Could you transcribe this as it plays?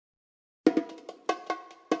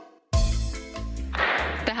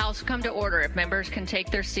The House come to order if members can take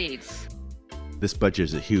their seats. This budget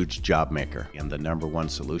is a huge job maker, and the number one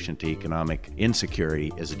solution to economic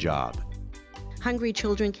insecurity is a job. Hungry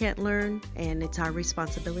children can't learn, and it's our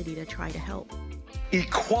responsibility to try to help.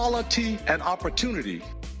 Equality and opportunity.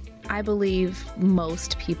 I believe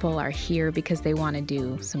most people are here because they want to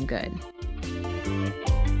do some good.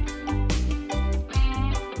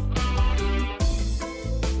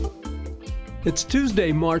 It's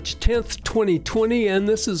Tuesday, March 10th, 2020, and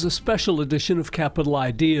this is a special edition of Capital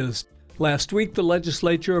Ideas. Last week, the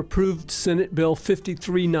legislature approved Senate Bill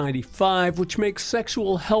 5395, which makes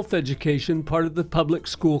sexual health education part of the public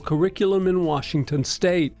school curriculum in Washington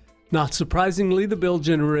state. Not surprisingly, the bill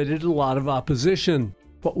generated a lot of opposition.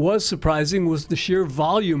 What was surprising was the sheer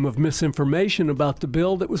volume of misinformation about the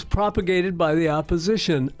bill that was propagated by the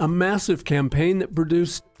opposition, a massive campaign that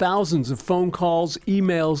produced thousands of phone calls,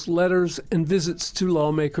 emails, letters, and visits to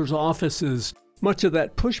lawmakers' offices. Much of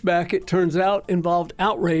that pushback, it turns out, involved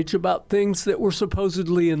outrage about things that were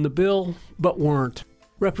supposedly in the bill, but weren't.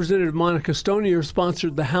 Representative Monica Stonier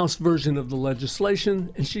sponsored the House version of the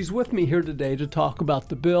legislation, and she's with me here today to talk about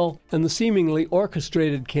the bill and the seemingly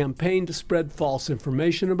orchestrated campaign to spread false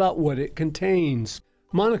information about what it contains.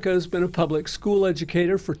 Monica has been a public school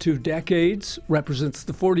educator for 2 decades, represents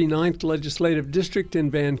the 49th Legislative District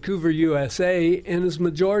in Vancouver, USA, and is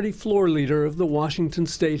Majority Floor Leader of the Washington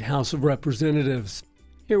State House of Representatives.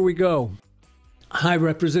 Here we go. Hi,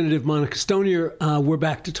 Representative Monica Stonier. We're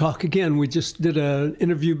back to talk again. We just did an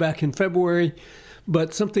interview back in February,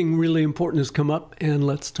 but something really important has come up, and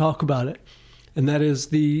let's talk about it. And that is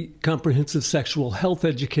the Comprehensive Sexual Health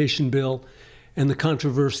Education Bill and the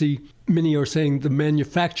controversy, many are saying the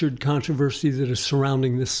manufactured controversy that is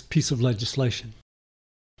surrounding this piece of legislation.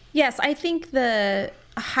 Yes, I think the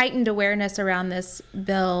heightened awareness around this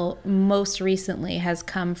bill most recently has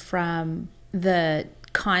come from the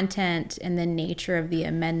content and the nature of the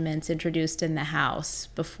amendments introduced in the House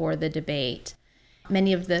before the debate.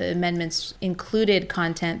 Many of the amendments included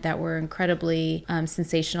content that were incredibly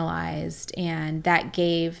sensationalized, and that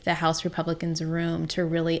gave the House Republicans room to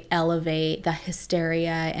really elevate the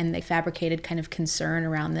hysteria and the fabricated kind of concern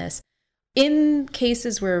around this. In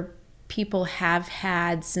cases where people have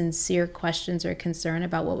had sincere questions or concern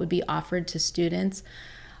about what would be offered to students,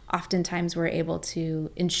 oftentimes we're able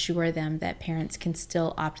to ensure them that parents can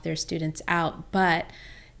still opt their students out. But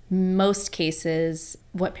most cases,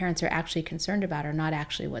 what parents are actually concerned about are not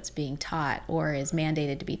actually what's being taught or is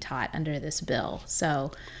mandated to be taught under this bill.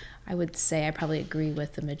 So I would say I probably agree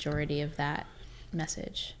with the majority of that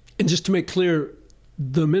message. And just to make clear,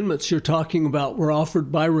 the amendments you're talking about were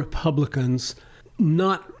offered by Republicans,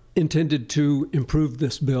 not intended to improve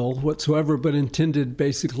this bill whatsoever, but intended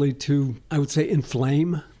basically to, I would say,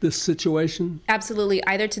 inflame this situation? Absolutely.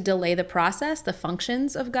 Either to delay the process, the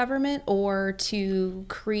functions of government, or to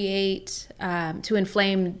create, to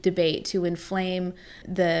inflame debate, to inflame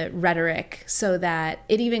the rhetoric, so that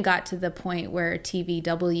it even got to the point where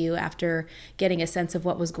TVW, after getting a sense of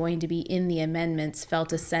what was going to be in the amendments,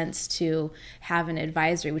 felt a sense to have an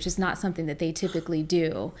advisory, which is not something that they typically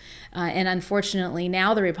do. And unfortunately,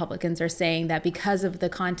 now the Republicans are saying that because of the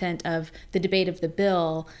content of the debate of the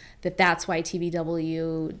bill, that's why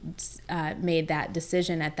TVW made that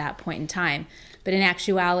decision at that point in time. But in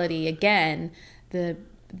actuality, again, the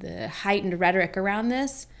heightened rhetoric around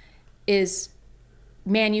this is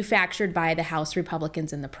manufactured by the House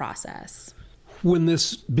Republicans in the process. When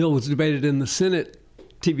this bill was debated in the Senate,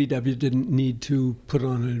 TVW didn't need to put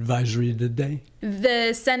on an advisory, did they?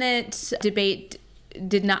 The Senate debate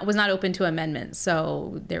was not open to amendments,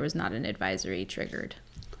 so there was not an advisory triggered.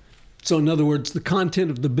 So in other words, the content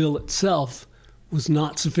of the bill itself was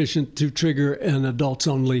not sufficient to trigger an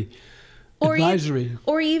adults-only advisory.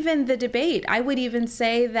 Or even the debate. I would even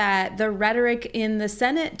say that the rhetoric in the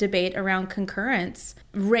Senate debate around concurrence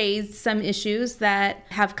raised some issues that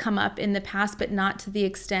have come up in the past, but not to the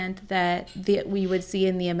extent that we would see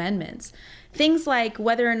in the amendments. Things like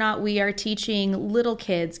whether or not we are teaching little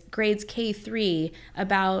kids, grades K-3,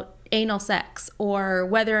 about anal sex, or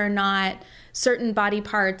whether or not certain body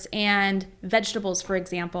parts and vegetables, for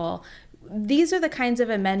example. These are the kinds of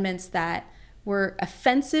amendments that were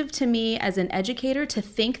offensive to me as an educator, to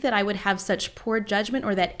think that I would have such poor judgment,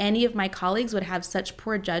 or that any of my colleagues would have such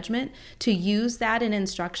poor judgment to use that in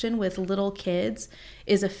instruction with little kids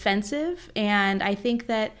is offensive. And I think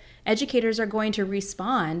that educators are going to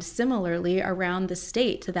respond similarly around the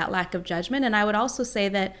state to that lack of judgment. And I would also say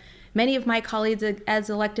that many of my colleagues as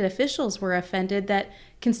elected officials were offended that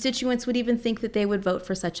constituents would even think that they would vote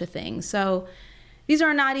for such a thing. So These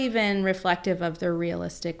are not even reflective of the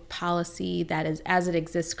realistic policy that is as it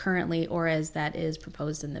exists currently or as that is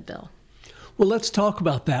proposed in the bill. Well, let's talk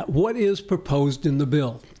about that. What is proposed in the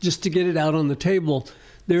bill? Just to get it out on the table,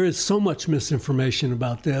 there is so much misinformation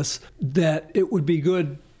about this that it would be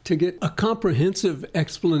good to get a comprehensive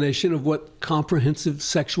explanation of what comprehensive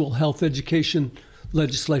sexual health education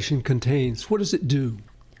legislation contains. What does it do?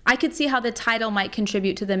 I could see how the title might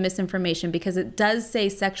contribute to the misinformation because it does say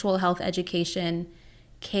sexual health education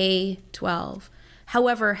K-12.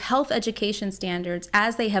 However, health education standards,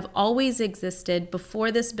 as they have always existed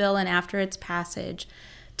before this bill and after its passage,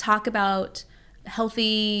 talk about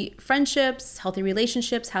healthy friendships, healthy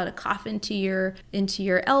relationships, how to cough into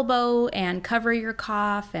your elbow and cover your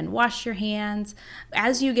cough and wash your hands.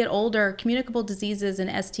 As you get older, communicable diseases and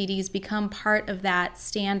STDs become part of that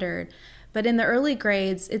standard. But in the early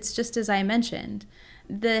grades, it's just as I mentioned.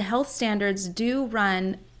 The health standards do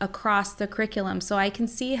run across the curriculum, so I can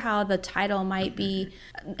see how the title might be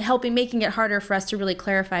making it harder for us to really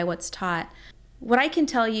clarify what's taught. What I can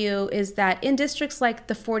tell you is that in districts like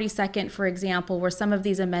the 42nd, for example, where some of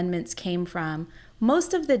these amendments came from,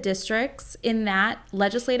 most of the districts in that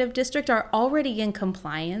legislative district are already in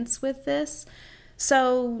compliance with this.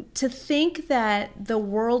 So to think that the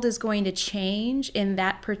world is going to change in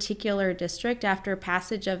that particular district after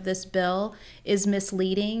passage of this bill is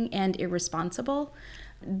misleading and irresponsible.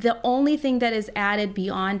 The only thing that is added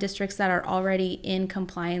beyond districts that are already in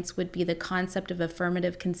compliance would be the concept of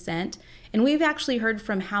affirmative consent. And we've actually heard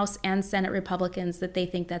from House and Senate Republicans that they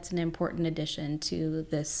think that's an important addition to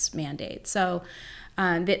this mandate. So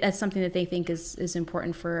that's something that they think is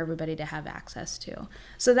important for everybody to have access to.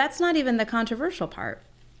 So that's not even the controversial part.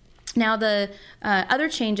 Now, the other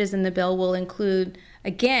changes in the bill will include,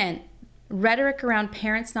 again, rhetoric around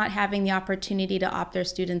parents not having the opportunity to opt their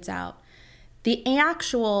students out. The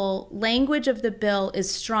actual language of the bill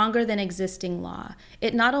is stronger than existing law.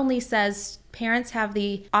 It not only says parents have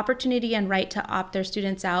the opportunity and right to opt their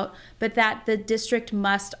students out, but that the district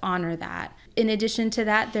must honor that. In addition to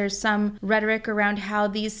that, there's some rhetoric around how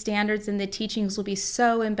these standards and the teachings will be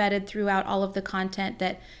so embedded throughout all of the content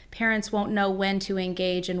that parents won't know when to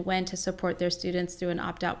engage and when to support their students through an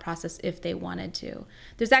opt-out process if they wanted to.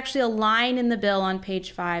 There's actually a line in the bill on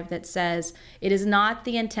page 5 that says, it is not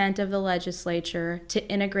the intent of the legislature to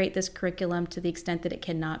integrate this curriculum to the extent that it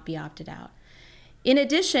cannot be opted out. In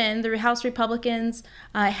addition, the House Republicans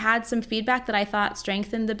had some feedback that I thought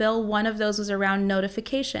strengthened the bill. One of those was around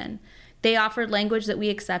notification. They offered language that we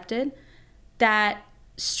accepted that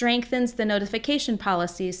strengthens the notification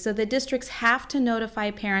policies. So the districts have to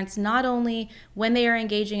notify parents not only when they are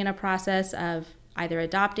engaging in a process of either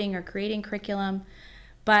adopting or creating curriculum,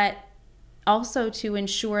 but also to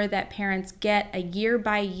ensure that parents get a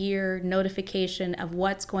year-by-year notification of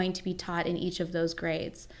what's going to be taught in each of those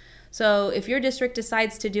grades. So if your district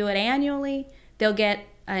decides to do it annually, they'll get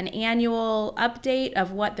an annual update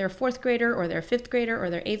of what their 4th grader or their 5th grader or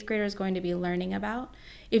their 8th grader is going to be learning about.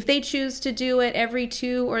 If they choose to do it every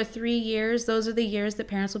 2 or 3 years, those are the years that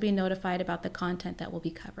parents will be notified about the content that will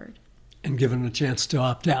be covered. And given a chance to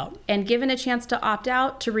opt out. And given a chance to opt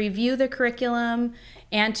out, to review the curriculum,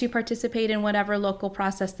 and to participate in whatever local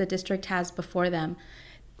process the district has before them.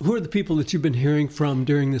 Who are the people that you've been hearing from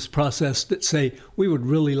during this process that say, we would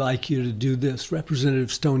really like you to do this, Representative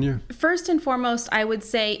Stonier? First and foremost, I would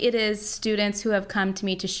say it is students who have come to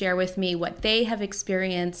me to share with me what they have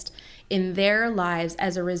experienced in their lives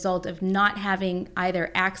as a result of not having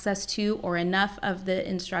either access to or enough of the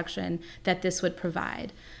instruction that this would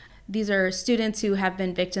provide. These are students who have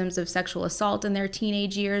been victims of sexual assault in their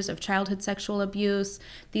teenage years, of childhood sexual abuse.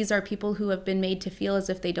 These are people who have been made to feel as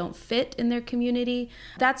if they don't fit in their community.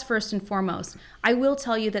 That's first and foremost. I will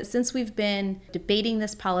tell you that since we've been debating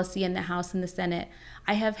this policy in the House and the Senate,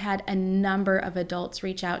 I have had a number of adults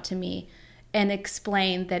reach out to me and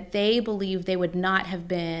explain that they believe they would not have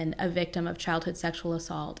been a victim of childhood sexual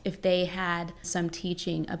assault if they had some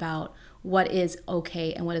teaching about what is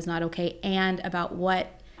okay and what is not okay, and about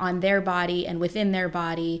what on their body and within their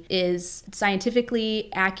body is scientifically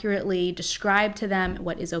accurately described to them.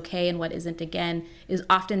 What is okay and what isn't, again, is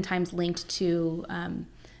oftentimes linked to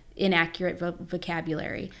inaccurate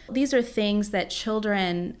vocabulary. These are things that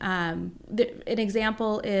children, an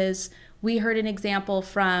example is, we heard an example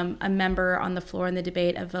from a member on the floor in the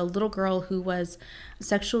debate of a little girl who was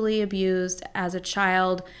sexually abused as a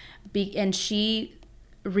child, and she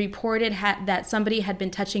reported that somebody had been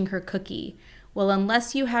touching her cookie. Well,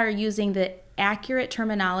 unless you are using the accurate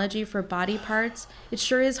terminology for body parts, it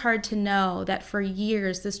sure is hard to know that for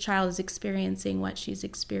years this child is experiencing what she's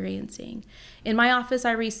experiencing. In my office,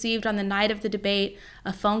 I received on the night of the debate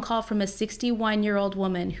a phone call from a 61-year-old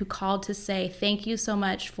woman who called to say, "Thank you so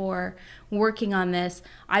much for working on this.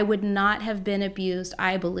 I would not have been abused,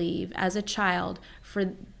 I believe, as a child for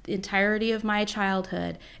the entirety of my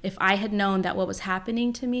childhood if I had known that what was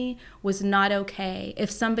happening to me was not okay. If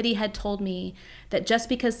somebody had told me that just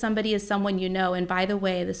because somebody is someone you know, and by the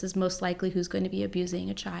way, this is most likely who's going to be abusing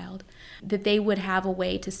a child, that they would have a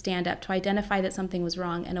way to stand up, to identify that something was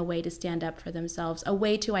wrong, and a way to stand up for themselves, a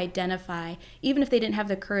way to identify, even if they didn't have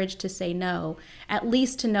the courage to say no, at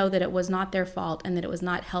least to know that it was not their fault and that it was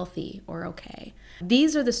not healthy or okay."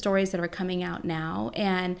 These are the stories that are coming out now.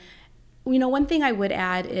 And one thing I would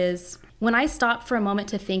add is when I stop for a moment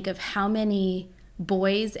to think of how many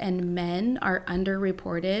boys and men are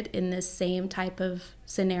underreported in this same type of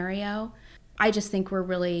scenario, I just think we're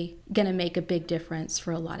really going to make a big difference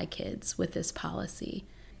for a lot of kids with this policy.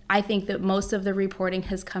 I think that most of the reporting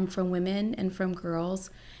has come from women and from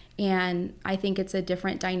girls, and I think it's a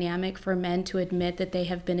different dynamic for men to admit that they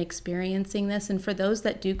have been experiencing this. And for those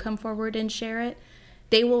that do come forward and share it,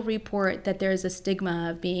 they will report that there's a stigma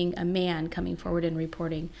of being a man coming forward and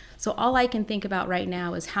reporting. So all I can think about right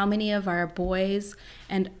now is how many of our boys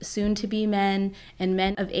and soon-to-be men and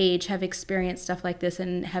men of age have experienced stuff like this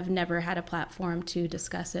and have never had a platform to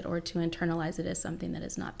discuss it or to internalize it as something that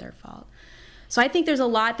is not their fault. So I think there's a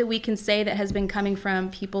lot that we can say that has been coming from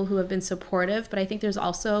people who have been supportive, but I think there's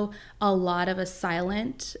also a lot of a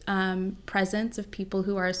silent presence of people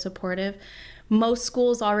who are supportive. Most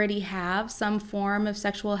schools already have some form of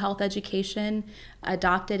sexual health education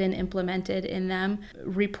adopted and implemented in them.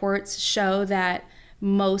 Reports show that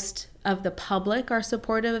most of the public are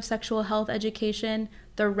supportive of sexual health education.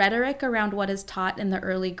 The rhetoric around what is taught in the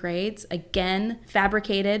early grades, again,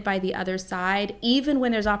 fabricated by the other side, even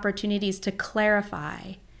when there's opportunities to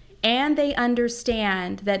clarify, and they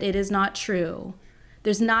understand that it is not true,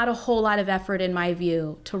 there's not a whole lot of effort, in my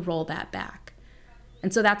view, to roll that back.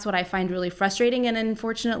 And so that's what I find really frustrating. And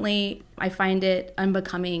unfortunately, I find it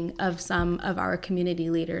unbecoming of some of our community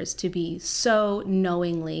leaders to be so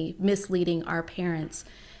knowingly misleading our parents,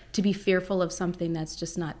 to be fearful of something that's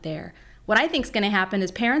just not there. What I think is going to happen is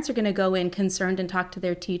parents are going to go in concerned and talk to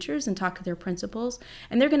their teachers and talk to their principals.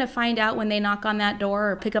 And they're going to find out when they knock on that door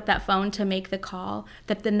or pick up that phone to make the call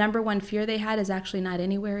that the number one fear they had is actually not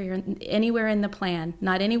anywhere in the plan,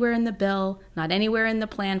 not anywhere in the bill, not anywhere in the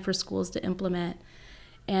plan for schools to implement.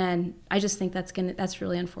 And I just think that's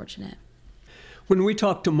really unfortunate. When we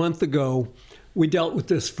talked a month ago, we dealt with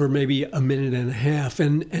this for maybe a minute and a half.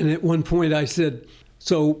 And at one point I said,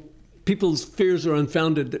 so people's fears are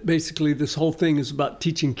unfounded that basically this whole thing is about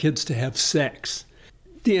teaching kids to have sex.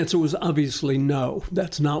 The answer was obviously no,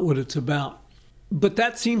 that's not what it's about. But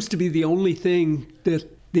that seems to be the only thing that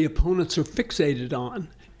the opponents are fixated on,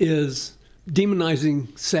 is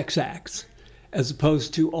demonizing sex acts, as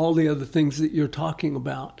opposed to all the other things that you're talking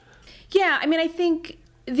about. Yeah, I think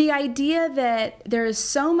the idea that there is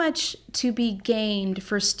so much to be gained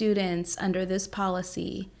for students under this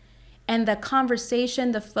policy, and the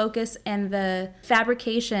conversation, the focus, and the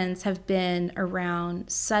fabrications have been around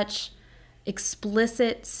such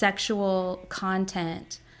explicit sexual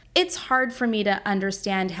content, it's hard for me to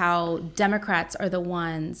understand how Democrats are the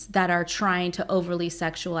ones that are trying to overly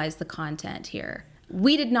sexualize the content here.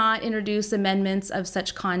 We did not introduce amendments of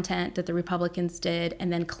such content that the Republicans did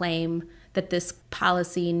and then claim that this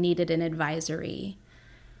policy needed an advisory.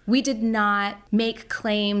 We did not make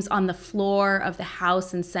claims on the floor of the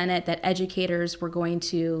House and Senate that educators were going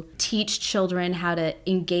to teach children how to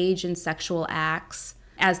engage in sexual acts,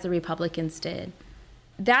 as the Republicans did.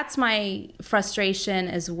 That's my frustration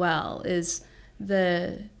as well, is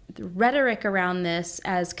the rhetoric around this,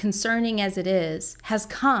 as concerning as it is, has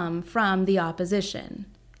come from the opposition.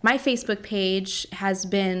 My Facebook page has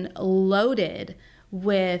been loaded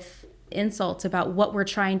with insults about what we're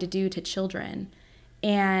trying to do to children.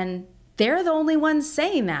 And they're the only ones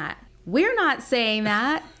saying that. We're not saying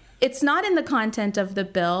that. It's not in the content of the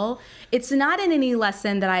bill. It's not in any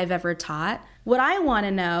lesson that I've ever taught. What I want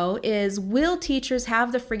to know is, will teachers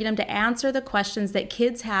have the freedom to answer the questions that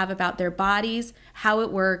kids have about their bodies, how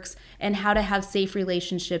it works, and how to have safe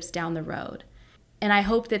relationships down the road? And I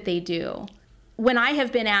hope that they do. When I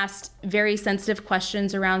have been asked very sensitive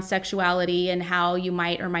questions around sexuality and how you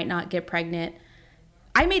might or might not get pregnant,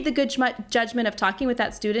 I made the good judgment of talking with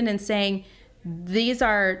that student and saying, these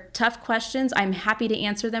are tough questions. I'm happy to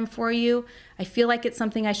answer them for you. I feel like it's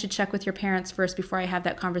something I should check with your parents first before I have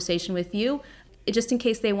that conversation with you, just in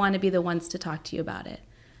case they want to be the ones to talk to you about it.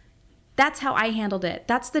 That's how I handled it.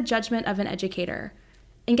 That's the judgment of an educator.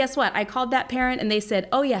 And guess what? I called that parent and they said,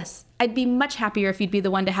 oh yes, I'd be much happier if you'd be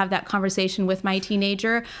the one to have that conversation with my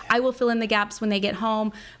teenager. I will fill in the gaps when they get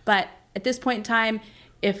home. But at this point in time,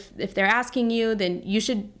 if they're asking you, then you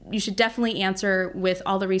should definitely answer with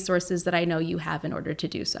all the resources that I know you have in order to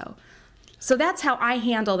do so. So that's how I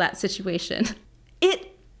handle that situation.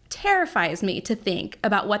 It terrifies me to think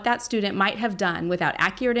about what that student might have done without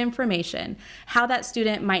accurate information, how that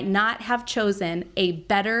student might not have chosen a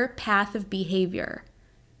better path of behavior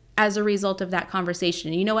as a result of that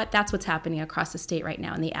conversation. And you know what? That's what's happening across the state right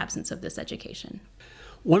now in the absence of this education.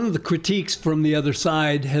 One of the critiques from the other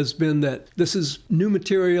side has been that this is new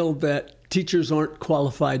material that teachers aren't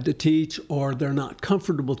qualified to teach, or they're not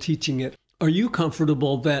comfortable teaching it. Are you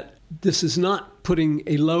comfortable that this is not putting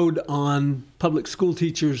a load on public school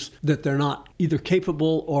teachers that they're not either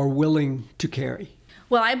capable or willing to carry?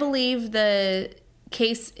 Well, I believe the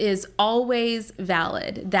case is always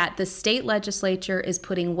valid that the state legislature is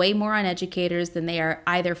putting way more on educators than they are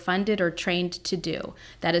either funded or trained to do.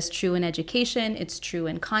 That is true in education. It's true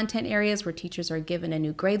in content areas where teachers are given a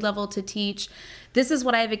new grade level to teach. This is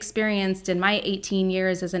what I've experienced in my 18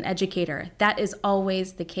 years as an educator. That is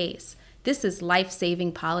always the case. This is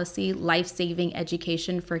life-saving policy, life-saving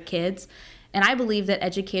education for kids. And I believe that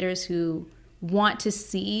educators who want to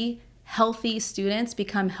see healthy students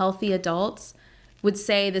become healthy adults would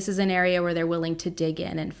say this is an area where they're willing to dig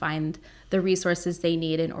in and find the resources they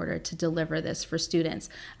need in order to deliver this for students.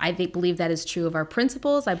 I believe that is true of our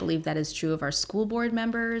principals. I believe that is true of our school board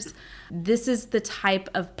members. This is the type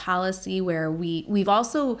of policy where we've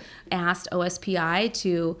also asked OSPI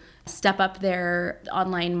to step up their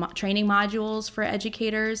online training modules for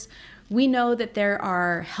educators. We know that there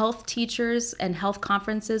are health teachers and health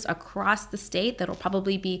conferences across the state that will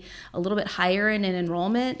probably be a little bit higher in an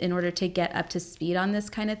enrollment in order to get up to speed on this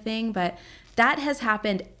kind of thing. But that has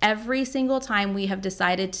happened every single time we have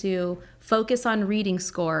decided to focus on reading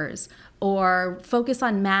scores or focus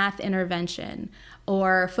on math intervention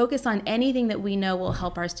or focus on anything that we know will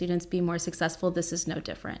help our students be more successful. This is no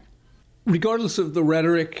different. Regardless of the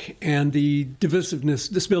rhetoric and the divisiveness,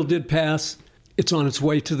 this bill did pass. It's on its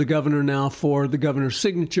way to the governor now for the governor's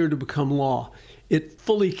signature to become law. It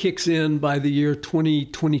fully kicks in by the year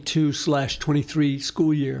 2022/23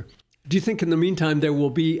 school year. Do you think in the meantime there will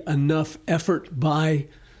be enough effort by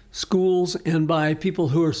schools and by people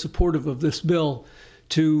who are supportive of this bill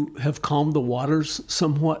to have calmed the waters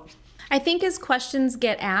somewhat? I think as questions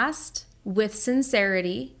get asked with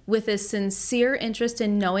sincerity, with a sincere interest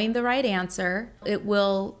in knowing the right answer, it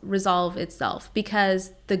will resolve itself,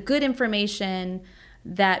 because the good information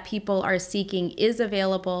that people are seeking is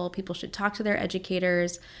available. People should talk to their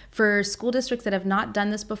educators. For school districts that have not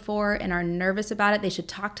done this before and are nervous about it, they should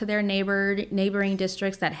talk to their neighboring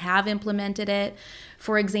districts that have implemented it.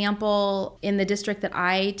 For example, in the district that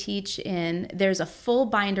I teach in, there's a full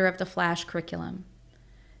binder of the Flash curriculum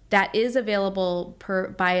that is available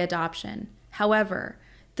by adoption. However,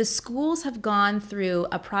 the schools have gone through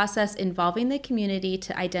a process involving the community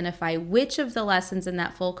to identify which of the lessons in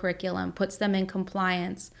that full curriculum puts them in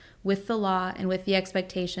compliance with the law and with the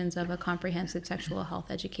expectations of a comprehensive sexual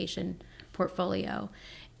health education portfolio.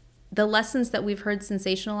 The lessons that we've heard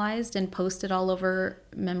sensationalized and posted all over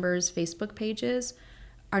members' Facebook pages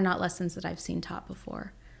are not lessons that I've seen taught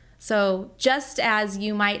before. So just as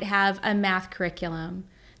you might have a math curriculum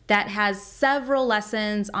that has several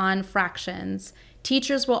lessons on fractions,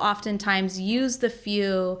 teachers will oftentimes use the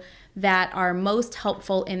few that are most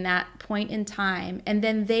helpful in that point in time, and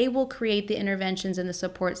then they will create the interventions and the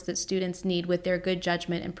supports that students need with their good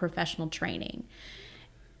judgment and professional training.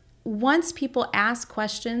 Once people ask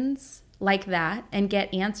questions like that and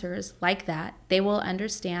get answers like that, they will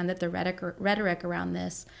understand that the rhetoric around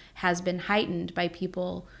this has been heightened by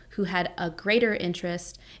people who had a greater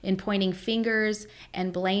interest in pointing fingers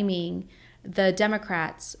and blaming the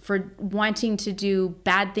Democrats for wanting to do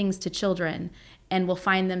bad things to children, and will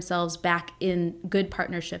find themselves back in good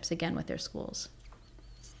partnerships again with their schools.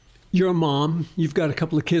 You're a mom. You've got a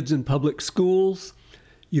couple of kids in public schools.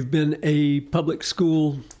 You've been a public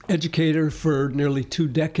school educator for nearly 2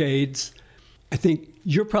 decades. I think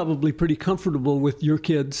you're probably pretty comfortable with your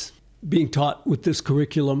kids being taught with this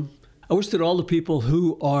curriculum. I wish that all the people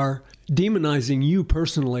who are demonizing you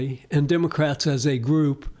personally, and Democrats as a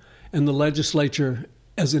group, and the legislature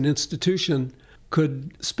as an institution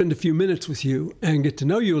could spend a few minutes with you and get to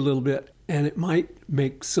know you a little bit, and it might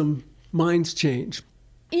make some minds change.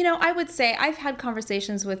 You know, I would say I've had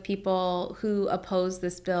conversations with people who oppose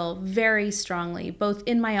this bill very strongly, both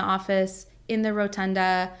in my office, in the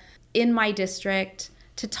rotunda, in my district,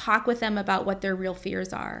 to talk with them about what their real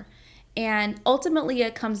fears are. And ultimately,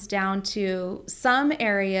 it comes down to some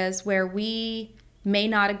areas where we may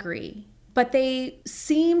not agree, but they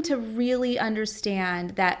seem to really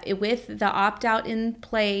understand that with the opt-out in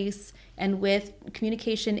place and with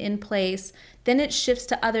communication in place, then it shifts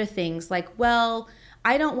to other things like, well,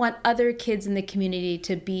 I don't want other kids in the community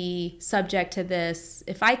to be subject to this.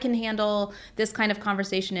 If I can handle this kind of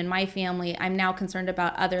conversation in my family, I'm now concerned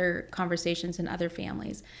about other conversations in other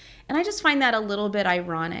families. And I just find that a little bit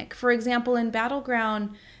ironic. For example, in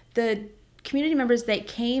Battleground, the community members that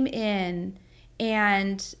came in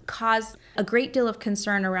and caused a great deal of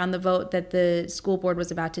concern around the vote that the school board was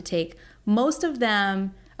about to take, most of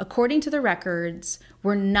them, according to the records,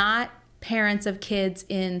 were not parents of kids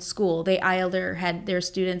in school. They either had their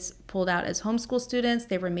students pulled out as homeschool students,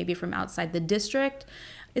 they were maybe from outside the district.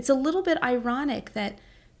 It's a little bit ironic that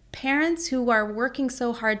parents who are working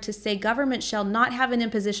so hard to say government shall not have an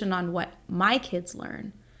imposition on what my kids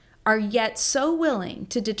learn are yet so willing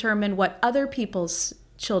to determine what other people's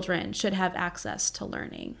children should have access to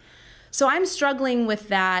learning. So I'm struggling with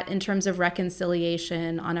that in terms of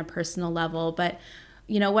reconciliation on a personal level. But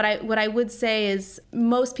what I would say is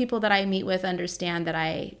most people that I meet with understand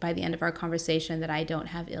that by the end of our conversation, that I don't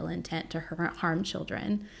have ill intent to harm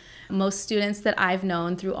children. Most students that I've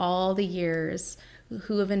known through all the years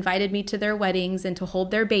who have invited me to their weddings and to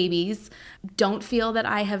hold their babies don't feel that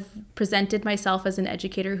I have presented myself as an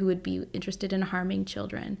educator who would be interested in harming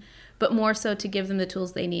children, but more so to give them the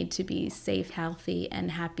tools they need to be safe, healthy,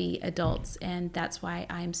 and happy adults. And that's why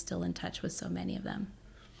I'm still in touch with so many of them.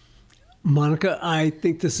 Monica, I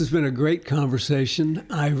think this has been a great conversation.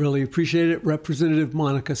 I really appreciate it. Representative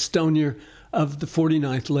Monica Stonier of the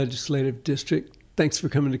 49th Legislative District, thanks for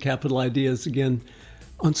coming to Capital Ideas again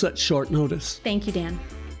on such short notice. Thank you, Dan.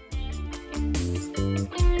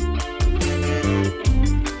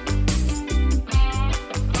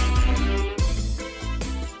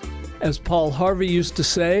 As Paul Harvey used to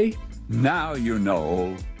say, now you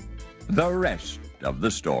know the rest of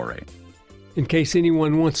the story. In case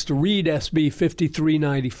anyone wants to read SB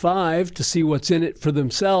 5395 to see what's in it for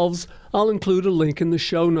themselves, I'll include a link in the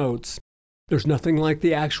show notes. There's nothing like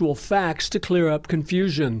the actual facts to clear up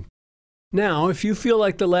confusion. Now, if you feel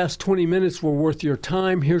like the last 20 minutes were worth your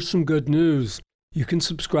time, here's some good news. You can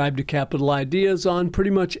subscribe to Capital Ideas on pretty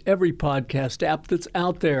much every podcast app that's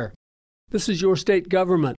out there. This is your state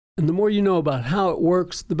government, and the more you know about how it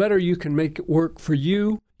works, the better you can make it work for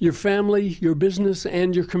you, your family, your business,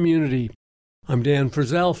 and your community. I'm Dan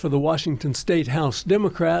Frizzell for the Washington State House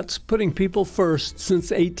Democrats, putting people first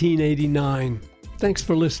since 1889. Thanks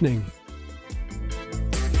for listening.